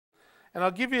And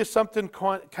I'll give you something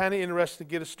kind of interesting to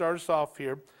get us started off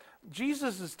here.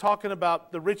 Jesus is talking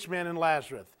about the rich man and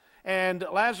Lazarus. And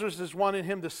Lazarus is wanting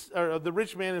him to, or the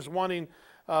rich man is wanting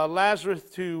Lazarus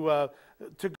to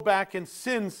go back and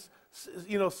send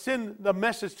the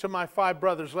message to my 5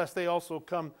 brothers, lest they also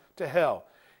come to hell.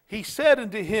 He said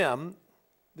unto him,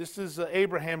 this is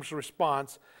Abraham's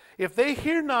response, if they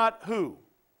hear not who?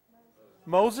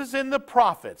 Moses and the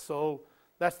prophets. So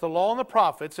that's the law and the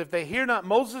prophets. If they hear not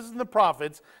Moses and the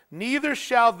prophets, neither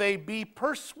shall they be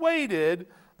persuaded,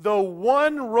 though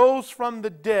one rose from the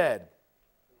dead.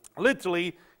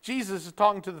 Literally, Jesus is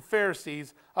talking to the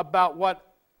Pharisees about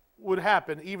what would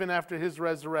happen even after his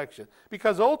resurrection.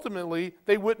 Because ultimately,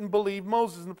 they wouldn't believe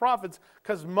Moses and the prophets,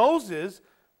 because Moses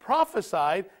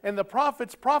prophesied and the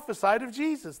prophets prophesied of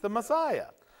Jesus, the Messiah.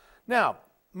 Now,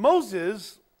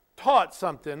 Moses taught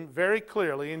something very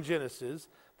clearly in Genesis,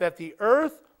 that the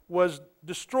earth was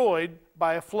destroyed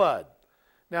by a flood.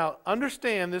 Now,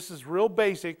 understand this is real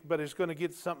basic, but it's going to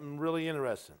get something really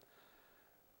interesting.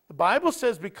 The Bible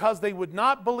says because they would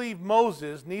not believe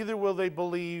Moses, neither will they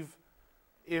believe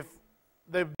if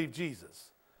they believe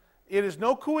Jesus. It is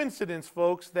no coincidence,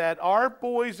 folks, that our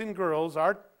boys and girls,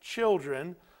 our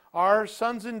children, our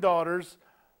sons and daughters,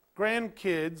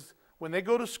 grandkids, when they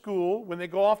go to school, when they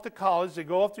go off to college, they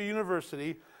go off to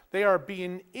university, they are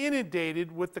being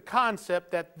inundated with the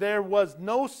concept that there was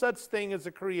no such thing as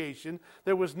a creation.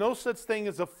 There was no such thing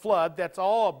as a flood. That's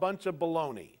all a bunch of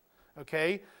baloney.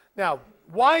 Okay? Now,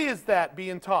 why is that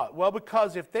being taught? Well,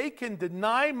 because if they can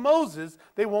deny Moses,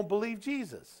 they won't believe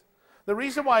Jesus. The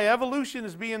reason why evolution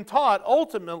is being taught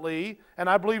ultimately, and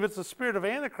I believe it's the spirit of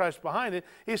Antichrist behind it,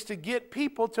 is to get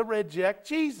people to reject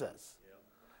Jesus.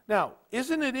 Now,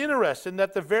 isn't it interesting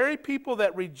that the very people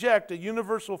that reject a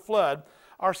universal flood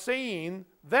are saying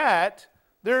that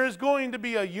there is going to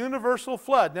be a universal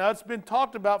flood? Now, it's been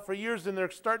talked about for years, and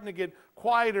they're starting to get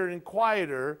quieter and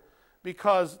quieter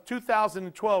because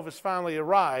 2012 has finally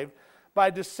arrived. By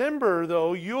December,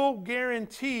 though, you'll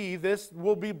guarantee this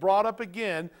will be brought up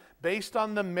again based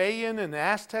on the Mayan and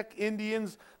Aztec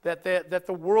Indians, that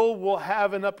the world will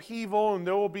have an upheaval and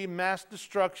there will be mass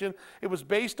destruction. It was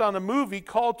based on a movie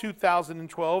called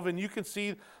 2012, and you can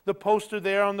see the poster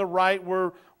there on the right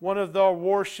where one of the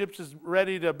warships is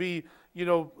ready to be,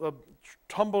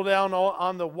 tumble down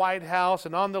on the White House,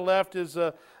 and on the left is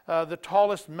the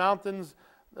tallest mountains,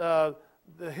 the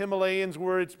Himalayas,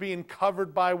 where it's being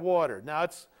covered by water. Now,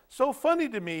 it's so funny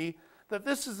to me that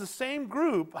this is the same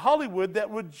group, Hollywood, that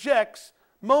rejects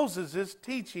Moses'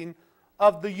 teaching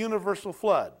of the universal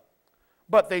flood.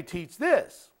 But they teach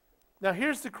this. Now,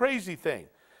 here's the crazy thing.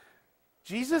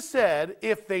 Jesus said,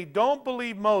 if they don't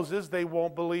believe Moses, they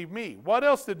won't believe me. What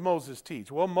else did Moses teach?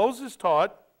 Well, Moses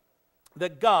taught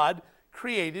that God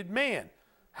created man.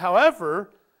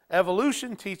 However,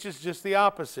 evolution teaches just the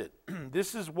opposite.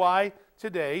 This is why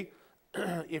today,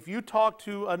 if you talk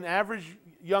to an average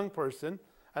young person,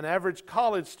 an average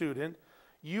college student,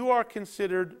 you are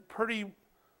considered pretty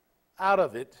out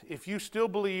of it if you still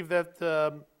believe that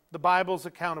the Bible's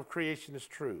account of creation is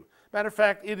true. Matter of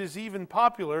fact, it is even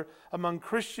popular among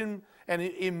Christian and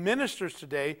in ministers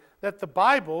today that the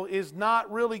Bible is not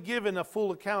really given a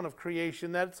full account of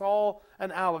creation, that it's all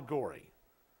an allegory.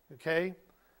 Okay?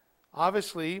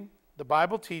 Obviously, the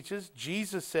Bible teaches,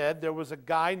 Jesus said there was a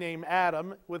guy named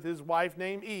Adam with his wife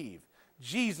named Eve.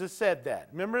 Jesus said that.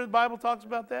 Remember the Bible talks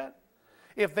about that?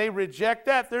 If they reject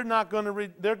that, they're going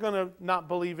to not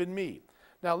believe in me.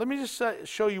 Now, let me just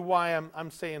show you why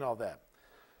I'm saying all that.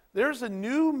 There's a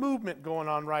new movement going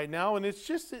on right now, and it's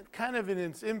just kind of in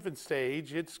its infant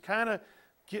stage. It's kind of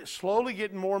slowly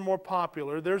getting more and more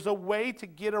popular. There's a way to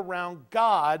get around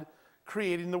God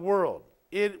creating the world.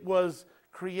 It was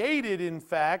created, in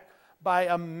fact, by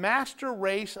a master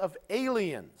race of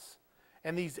aliens.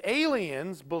 And these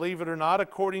aliens, believe it or not,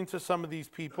 according to some of these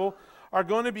people, are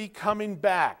going to be coming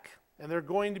back. And they're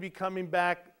going to be coming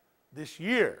back this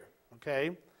year.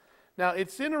 Okay? Now,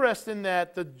 it's interesting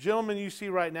that the gentleman you see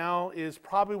right now is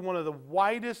probably one of the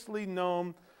widely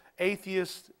known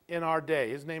atheists in our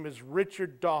day. His name is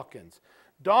Richard Dawkins.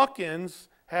 Dawkins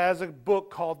has a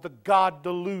book called The God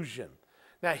Delusion.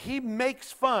 Now, he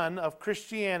makes fun of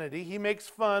Christianity. He makes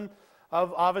fun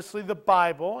of, obviously, the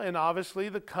Bible and, obviously,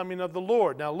 the coming of the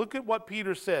Lord. Now, look at what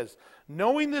Peter says.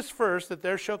 Knowing this first, that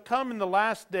there shall come in the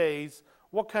last days,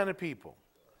 what kind of people?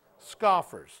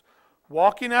 Scoffers.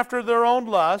 Walking after their own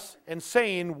lusts and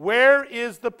saying, where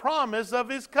is the promise of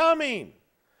his coming?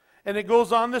 And it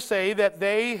goes on to say that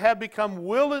they have become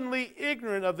willingly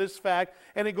ignorant of this fact,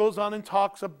 and it goes on and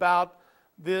talks about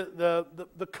the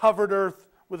covered earth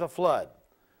with a flood.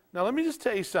 Now, let me just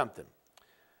tell you something.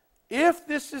 if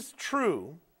this is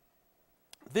true,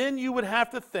 then you would have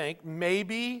to think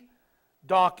maybe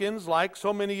Dawkins, like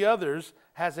so many others,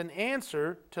 has an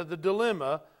answer to the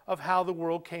dilemma of how the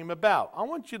world came about. I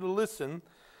want you to listen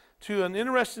to an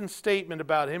interesting statement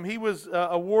about him. He was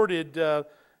awarded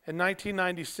in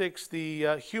 1996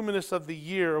 the Humanist of the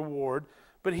Year award,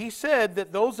 but he said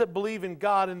that those that believe in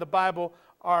God in the Bible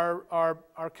are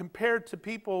compared to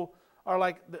people are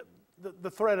like the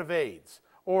threat of AIDS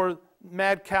or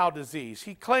mad cow disease.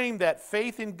 He claimed that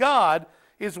faith in God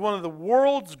is one of the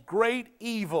world's great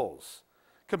evils,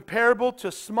 comparable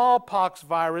to smallpox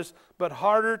virus, but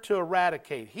harder to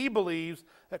eradicate. He believes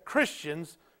that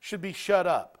Christians should be shut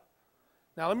up.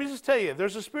 Now, let me just tell you,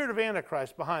 there's a spirit of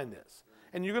Antichrist behind this,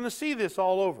 and you're going to see this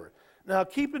all over. Now,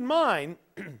 keep in mind,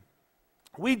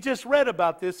 we just read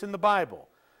about this in the Bible,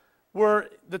 where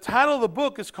the title of the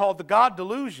book is called The God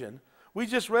Delusion. We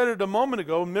just read it a moment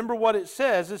ago. Remember what it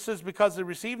says. It says, because they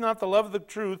receive not the love of the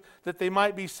truth, that they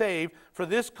might be saved. For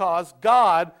this cause,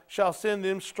 God shall send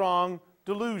them strong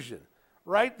delusion.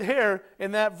 Right there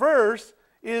in that verse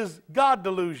is God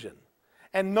delusion.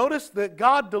 And notice that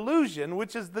God delusion,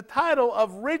 which is the title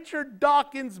of Richard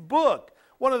Dawkins' book,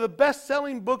 one of the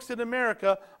best-selling books in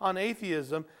America on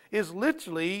atheism, is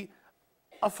literally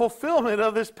a fulfillment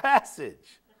of this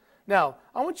passage. Now,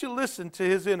 I want you to listen to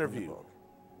his interview.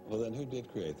 Well, then who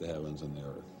did create the heavens and the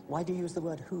earth? Why do you use the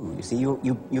word who? You see,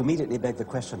 you immediately beg the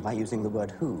question by using the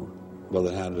word who. Well,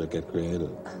 then how did it get created?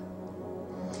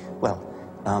 Well,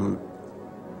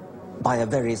 by a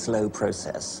very slow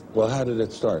process. Well, how did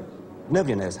it start?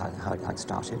 Nobody knows how it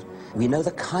started. We know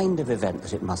the kind of event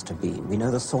that it must have been. We know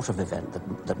the sort of event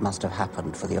that must have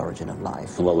happened for the origin of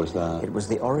life. And what was that? It was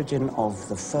the origin of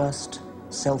the first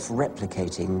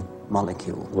self-replicating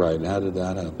molecule. Right, and how did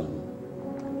that happen?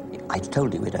 I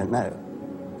told you we don't know.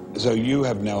 So you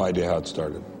have no idea how it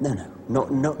started? No,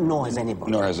 nor has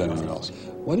anybody. Nor has anyone else.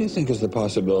 What do you think is the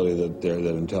possibility that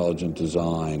intelligent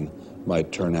design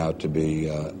might turn out to be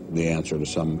the answer to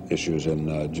some issues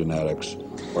in genetics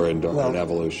or in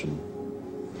evolution?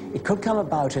 It could come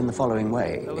about in the following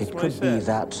way. It could be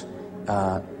that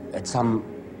at some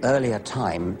earlier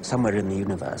time, somewhere in the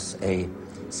universe, a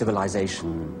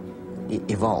civilization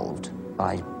evolved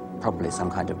by probably some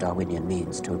kind of Darwinian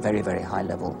means to a very, very high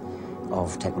level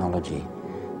of technology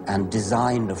and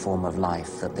designed a form of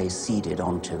life that they seeded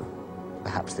onto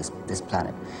perhaps this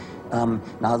planet.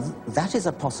 Now, that is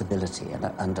a possibility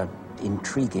and an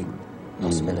intriguing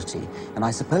possibility. And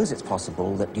I suppose it's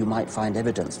possible that you might find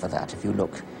evidence for that if you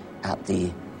look at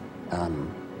the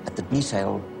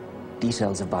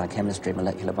details of biochemistry,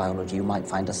 molecular biology. You might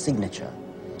find a signature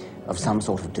of some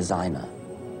sort of designer.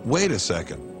 Wait a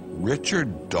second.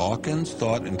 Richard Dawkins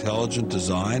thought intelligent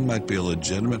design might be a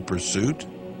legitimate pursuit?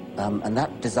 And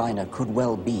that designer could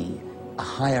well be a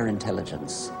higher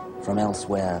intelligence from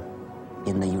elsewhere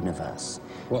in the universe.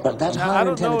 Well, but that higher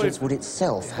intelligence would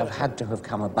itself have had to have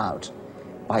come about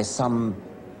by some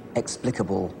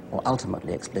explicable or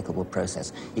ultimately explicable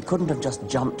process. It couldn't have just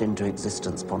jumped into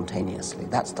existence spontaneously.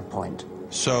 That's the point.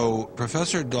 So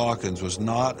Professor Dawkins was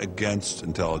not against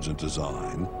intelligent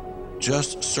design,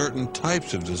 just certain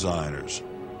types of designers,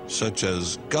 such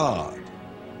as God.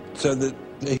 So that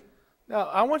Now,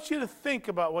 I want you to think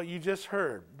about what you just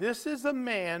heard. This is a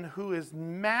man who is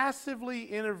massively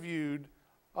interviewed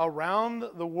around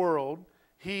the world.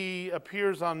 He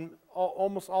appears on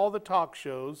almost all the talk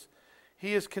shows.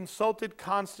 He is consulted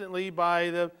constantly by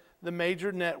the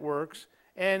major networks,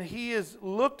 and he is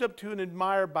looked up to and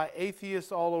admired by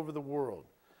atheists all over the world.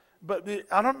 But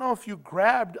I don't know if you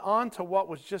grabbed onto what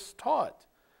was just taught.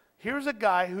 Here's a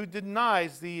guy who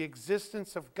denies the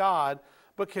existence of God,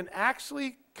 but can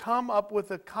actually come up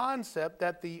with a concept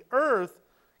that the earth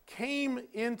came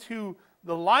into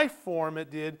the life form it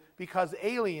did because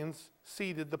aliens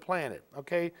seeded the planet.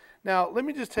 Okay? Now, let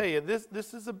me just tell you,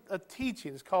 this is a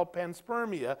teaching. It's called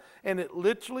panspermia, and it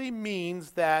literally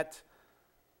means that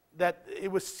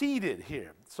it was seeded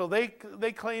here. So they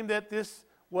claim that this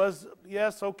was,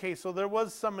 yes, okay, so there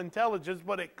was some intelligence,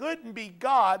 but it couldn't be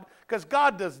God because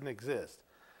God doesn't exist.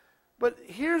 But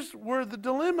here's where the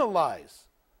dilemma lies.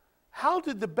 How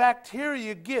did the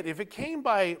bacteria get, if it came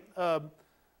by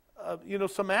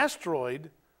some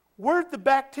asteroid, where did the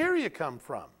bacteria come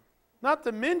from? Not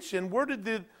to mention, where did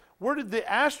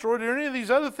the asteroid or any of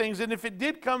these other things, and if it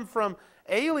did come from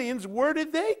aliens, where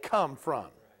did they come from?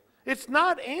 It's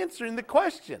not answering the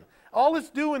question. All it's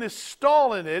doing is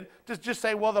stalling it to just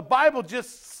say, well, the Bible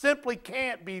just simply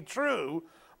can't be true,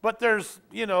 but there's,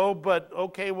 but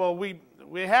okay, well, we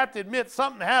have to admit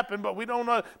something happened, but we don't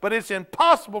know, but it's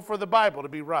impossible for the Bible to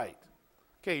be right.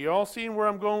 Okay, you're all seeing where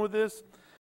I'm going with this?